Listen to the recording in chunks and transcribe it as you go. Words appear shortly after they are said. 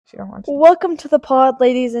if you don't want to. Welcome to the pod,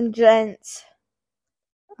 ladies and gents.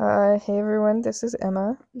 Hey everyone, this is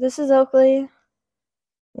Emma. This is Oakley.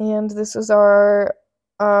 And this is our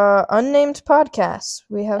unnamed podcast.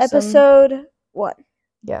 We have episode 1.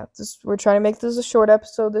 Yeah, we're trying to make this a short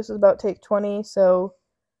episode. This is about take 20, so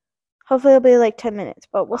hopefully it'll be like 10 minutes,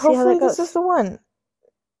 but we'll see how that goes. Hopefully this is the one.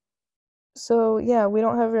 So yeah, we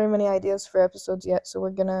don't have very many ideas for episodes yet, so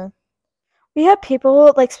we have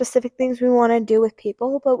people, like specific things we want to do with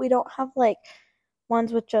people, but we don't have like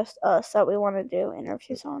ones with just us that we want to do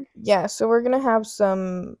interviews on. Yeah, so we're gonna have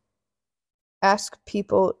some ask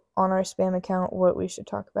people on our spam account what we should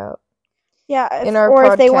talk about. Yeah,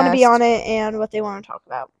 if they want to be on it and what they want to talk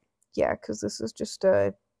about. Yeah, because this is just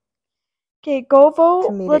a go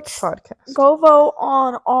vote. Podcast. Go vote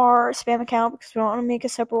on our spam account because we don't want to make a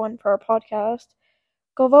separate one for our podcast.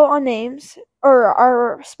 Go vote on names. Or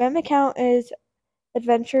our spam account is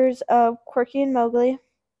Adventures of Quirky and Mowgli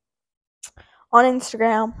on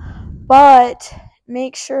Instagram. But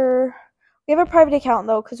make sure we have a private account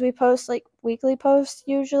though because we post like weekly posts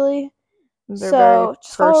usually. So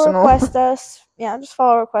just follow request us. Yeah, just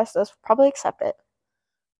follow request us. We'll probably accept it.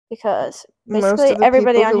 Because basically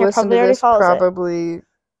everybody on here probably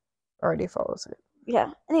already follows it.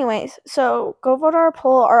 Yeah. Anyways, so go vote our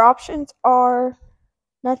poll. Our options are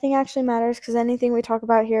nothing actually matters because anything we talk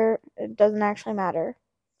about here, it doesn't actually matter.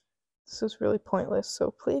 This is really pointless,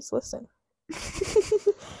 so please listen.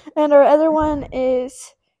 And our other one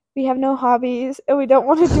is we have no hobbies and we don't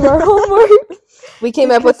want to do our homework. We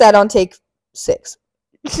came up with that on take 6.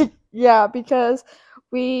 Yeah, because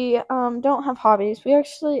we don't have hobbies. I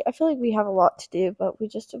feel like we have a lot to do, but we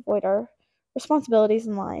just avoid our responsibilities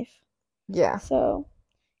in life. Yeah. So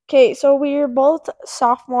we're both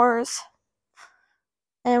sophomores,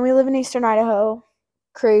 and we live in Eastern Idaho.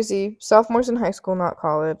 Crazy. Sophomores in high school, not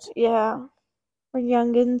college. Yeah. We're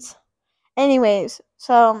youngins. Anyways,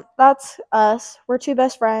 so that's us. We're two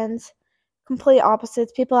best friends. Complete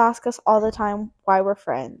opposites. People ask us all the time why we're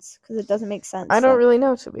friends, because it doesn't make sense. I don't really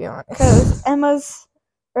know, to be honest. Because Emma's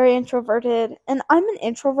very introverted, and I'm an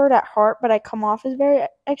introvert at heart, but I come off as very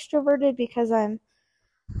extroverted because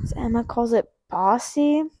Emma calls it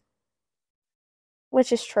bossy,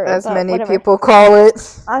 which is true. As many people call it.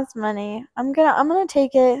 As many. I'm gonna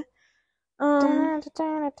take it.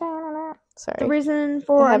 Sorry. The reason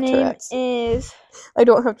for our name Tourette's. is I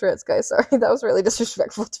don't have Tourette's, guys. Sorry, that was really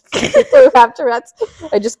disrespectful to people who have Tourette's.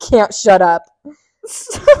 I just can't shut up.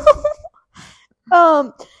 So,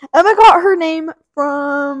 Emma got her name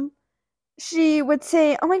from. She would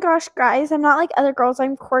say, "Oh my gosh, guys, I'm not like other girls.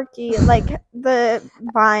 I'm quirky." Like the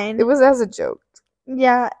Vine. It was as a joke.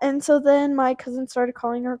 Yeah, and so then my cousin started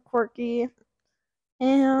calling her quirky,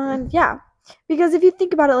 and yeah, because if you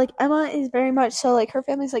think about it, like Emma is very much so like her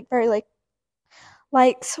family's like very like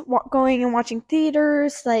likes going and watching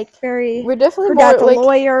theaters, like very. We're definitely her more dad's a like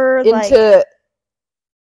lawyer, into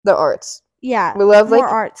the arts. Yeah, we love like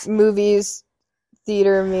arts, movies,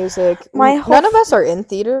 theater, music. None of us are in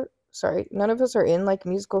theater. Sorry, none of us are in like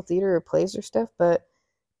musical theater or plays or stuff, but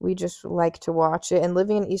we just like to watch it. And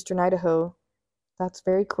living in Eastern Idaho, that's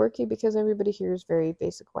very quirky because everybody here is very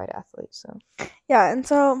basic white athletes. So yeah, and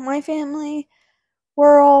so my family,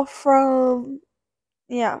 we're all from,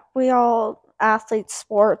 we all athletes,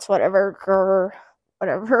 sports, whatever, Grr.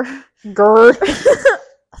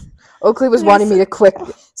 Oakley was wanting me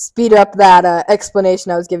to speed up that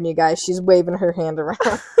explanation I was giving you guys. She's waving her hand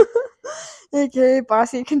around. Okay,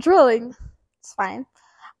 bossy and controlling. It's fine.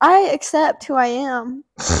 I accept who I am.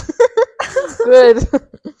 Good.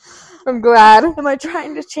 I'm glad. Am I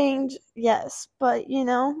trying to change? Yes, but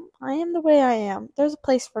I am the way I am. There's a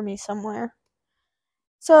place for me somewhere.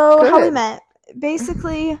 So, Good. How we met.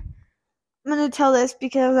 Basically, I'm going to tell this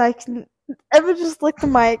because Emma just licked the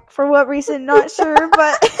mic. For what reason? Not sure,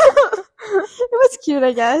 but it was cute,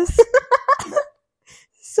 I guess.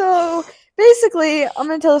 So, basically, I'm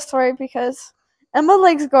going to tell a story because Emma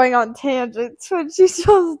likes going on tangents when she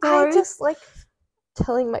tells stories. I just like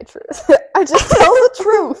telling my truth. I just tell the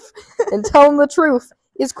truth. And telling the truth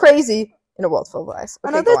is crazy in a world full of lies.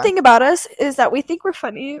 Okay, another thing about us is that we think we're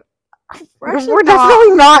funny. We're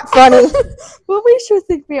definitely not funny. But we sure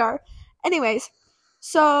think we are. Anyways,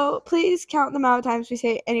 so please count the amount of times we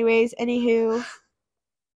say anyways, anywho,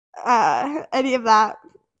 any of that.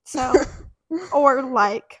 So, or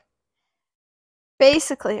like.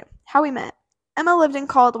 Basically, how we met. Emma lived in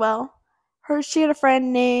Caldwell. She had a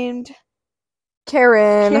friend named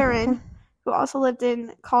Karen, who also lived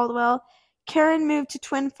in Caldwell. Karen moved to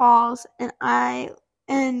Twin Falls, and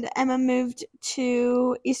Emma moved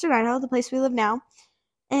to Eastern Idaho, the place we live now.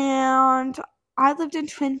 And I lived in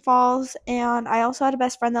Twin Falls, and I also had a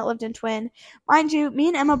best friend that lived in Twin. Mind you, me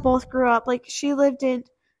and Emma both grew up, like, she lived in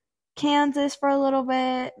Kansas for a little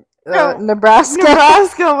bit. No, Nebraska,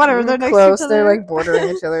 whatever. They're next to each close. other. They're like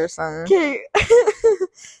bordering each other or something. Okay.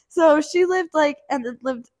 So she lived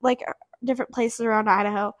different places around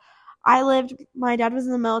Idaho. My dad was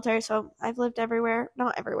in the military, so I've lived everywhere.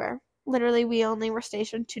 Not everywhere. Literally, we only were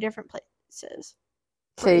stationed 2 different places.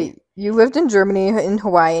 Okay, you lived in Germany, in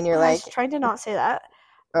Hawaii, and you're I was like... trying to not say that.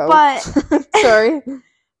 Oh, but sorry.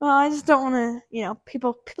 Well, I just don't want to,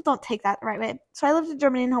 people don't take that the right way. So I lived in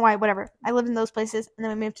Germany and Hawaii, whatever. I lived in those places, and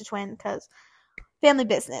then we moved to Twin because family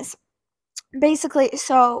business. Basically,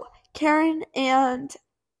 so Karen and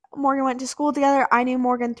Morgan went to school together. I knew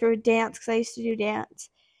Morgan through dance because I used to do dance.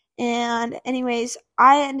 And anyways,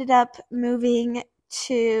 I ended up moving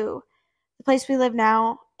to the place we live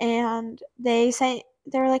now, and they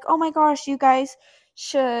were like, oh my gosh, you guys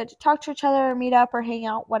should talk to each other or meet up or hang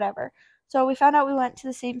out, whatever. So we found out we went to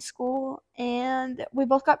the same school, and we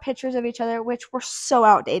both got pictures of each other, which were so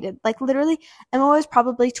outdated. Like, literally, Emma was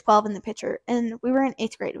probably 12 in the picture, and we were in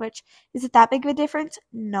 8th grade, which, is it that big of a difference?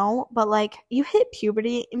 No, but, like, you hit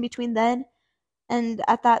puberty in between then and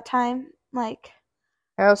at that time, like...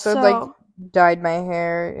 I also, dyed my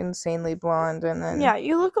hair insanely blonde, and then... Yeah,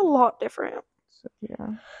 you look a lot different. So, yeah.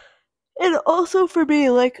 And also for me,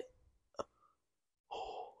 like...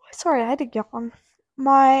 Sorry, I had to yawn.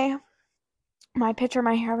 My picture,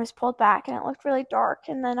 my hair was pulled back, and it looked really dark,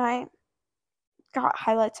 and then I got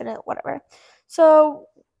highlights in it, whatever. So,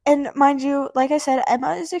 and mind you, like I said,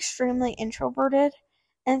 Emma is extremely introverted,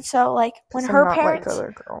 and so, like, when her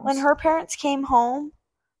parents came home,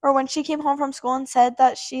 or when she came home from school and said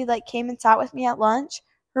that she, like, came and sat with me at lunch,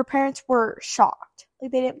 her parents were shocked.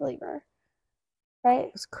 Like, they didn't believe her. Right?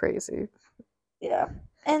 It's crazy. Yeah.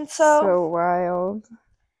 And so wild.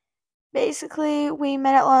 Basically, we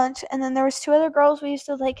met at lunch, and then there was 2 other girls we used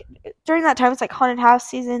to, like, during that time, it's, like, haunted house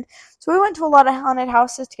season, so we went to a lot of haunted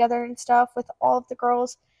houses together and stuff with all of the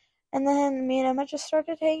girls, and then me and Emma just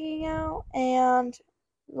started hanging out, and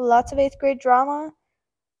lots of 8th grade drama.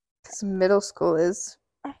 Because middle school is...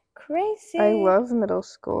 crazy. I love middle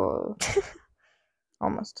school.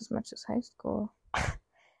 Almost as much as high school.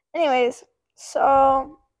 Anyways,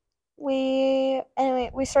 so we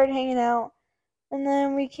started hanging out. And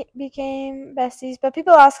then we became besties. But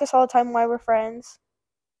people ask us all the time why we're friends.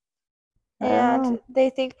 And they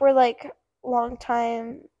think we're, like, long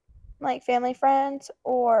time, like, family friends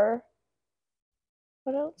or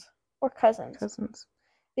what else? Or cousins.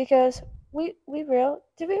 Because did we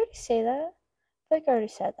already say that? I feel like I already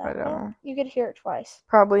said that. I don't know. You could hear it twice.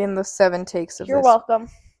 Probably in the 7 takes of this. You're welcome.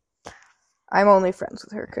 I'm only friends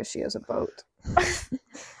with her because she has a boat.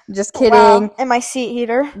 Just kidding. Wow. And my seat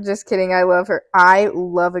heater. Just kidding. I love her. I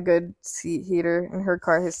love a good seat heater. And her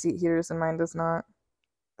car has seat heaters and mine does not.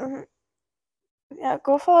 Mm-hmm. Yeah,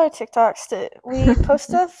 go follow our TikToks. We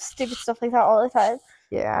post stupid stuff like that all the time.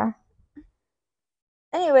 Yeah.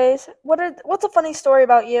 Anyways, what's a funny story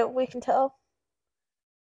about you we can tell?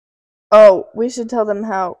 Oh, we should tell them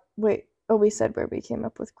how... Wait. Oh, we said where we came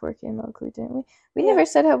up with Quirky and Mowgli, didn't we? We never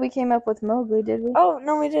said how we came up with Mowgli, did we? Oh,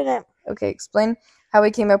 no, we didn't. Okay, explain how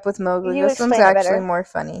we came up with Mowgli. This one's actually more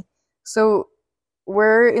funny. So,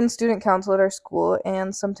 we're in student council at our school,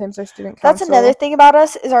 and sometimes our student council... That's another thing about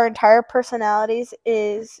us, is our entire personalities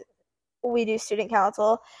is we do student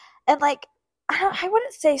council. And, like, I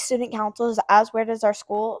wouldn't say student council is as weird as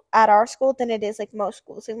at our school than it is, like, most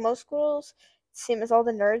schools. Like, most schools... same as all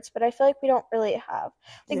the nerds, but I feel like we don't really have.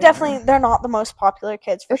 Like, definitely, they're not the most popular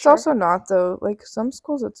kids, for sure. It's also not, though. Like, some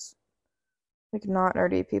schools, it's, like, not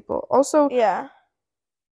nerdy people. Also, yeah.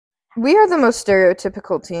 We are the most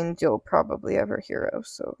stereotypical teens you'll probably ever hear of,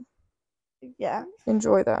 so... yeah.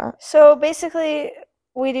 Enjoy that. So, basically,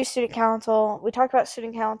 we do student council. We talk about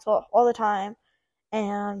student council all the time,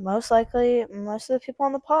 and most likely, most of the people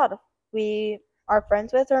on the pod we are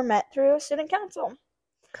friends with or met through student council.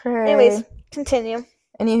 Cray. Anyways, continue.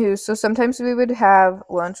 Anywho, so sometimes we would have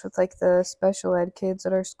lunch with, like, the special ed kids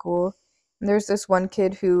at our school. And there's this one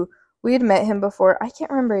kid who, we had met him before. I can't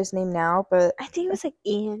remember his name now, but... I think it was, like,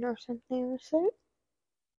 Ian or something.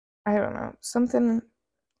 I don't know. Something...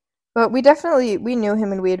 But we knew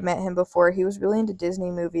him and we had met him before. He was really into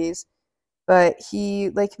Disney movies. But he,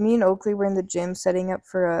 like, me and Oakley were in the gym setting up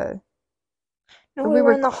for a... No, we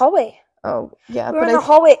were in the hallway. Oh, yeah. We were in the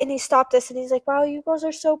hallway, and he stopped us, and he's like, wow, you girls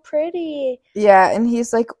are so pretty. Yeah, and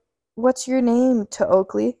he's like, what's your name, to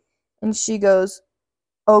Oakley? And she goes,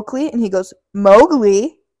 Oakley? And he goes,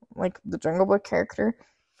 Mowgli, like the Jungle Book character.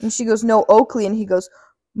 And she goes, no, Oakley. And he goes,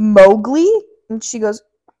 Mowgli? And she goes,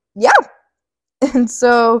 yeah. And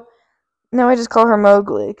so No, I just call her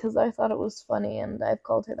Mowgli because I thought it was funny, and I've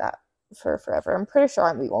called her that for forever. I'm pretty sure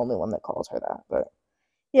I'm the only one that calls her that, but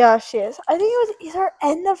Yeah, she is. I think it was either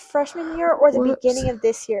end of freshman year or the whoops. beginning of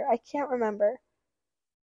this year. I can't remember.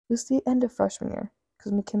 It was the end of freshman year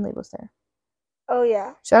because McKinley was there. Oh,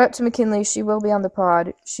 yeah. Shout out to McKinley. She will be on the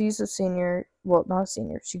pod. She's a senior. Well, not a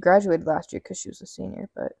senior. She graduated last year because she was a senior,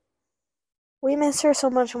 but We miss her so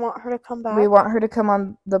much and want her to come back. we want her to come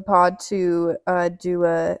on the pod to do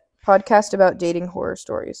a podcast about dating horror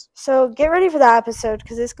stories. So get ready for that episode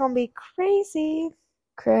because it's going to be crazy.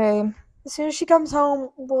 Cray. As soon as she comes home,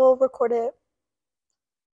 we'll record it.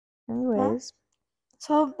 Anyways.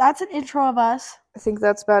 So that's an intro of us. I think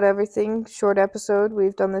that's about everything. Short episode.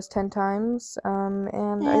 We've done this 10 times. And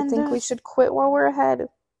I think we should quit while we're ahead.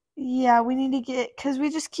 Yeah, we need to get, because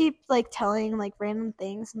we just keep, like, telling, like, random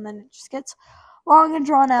things, and then it just gets long and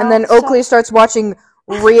drawn out. And then Oakley starts watching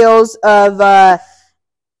reels of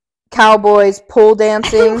cowboys pole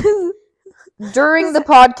dancing during the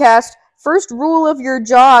podcast. First rule of your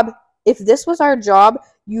job, if this was our job,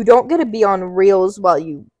 you don't get to be on reels while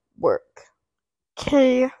you work.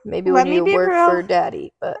 Okay. Maybe when you work for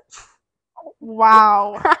daddy, but...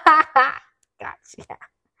 Wow. Gotcha.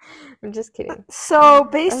 I'm just kidding. So,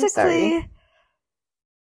 basically...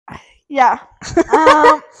 Yeah.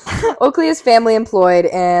 Oakley is family employed,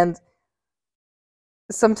 and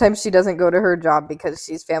sometimes she doesn't go to her job because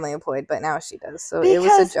she's family employed, but now she does. So it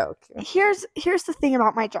was a joke. Here's the thing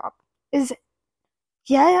about my job is,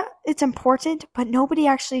 yeah, it's important, but nobody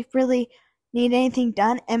actually really need anything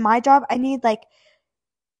done. And my job, I need like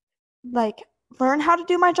learn how to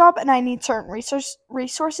do my job, and I need certain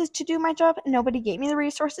resources to do my job. And nobody gave me the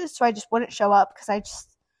resources, so I just wouldn't show up because I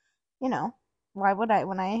just, why would I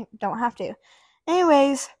when I don't have to?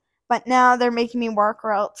 Anyways, but now they're making me work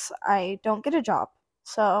or else I don't get a job.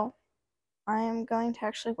 So I am going to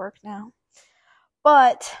actually work now.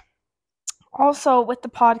 But also with the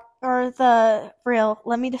pod or the reel,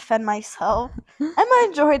 let me defend myself. Emma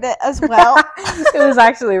enjoyed it as well. It was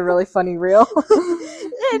actually a really funny reel.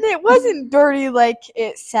 And it wasn't dirty like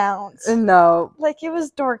it sounds. No. Like, it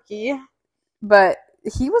was dorky. But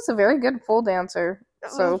he was a very good pole dancer.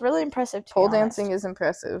 It so was really impressive to pole be honest. dancing is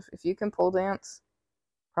impressive. If you can pole dance,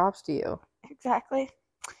 props to you. Exactly.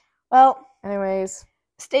 Well, anyways,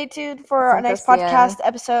 stay tuned for our next podcast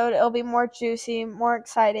episode. It'll be more juicy, more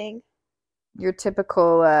exciting. Your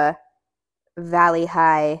typical Valley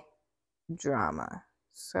High drama.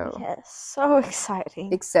 So yes, so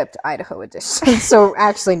exciting. Except Idaho edition. So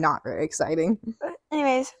actually not very exciting.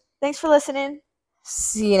 Anyways, thanks for listening.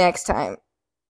 See you next time.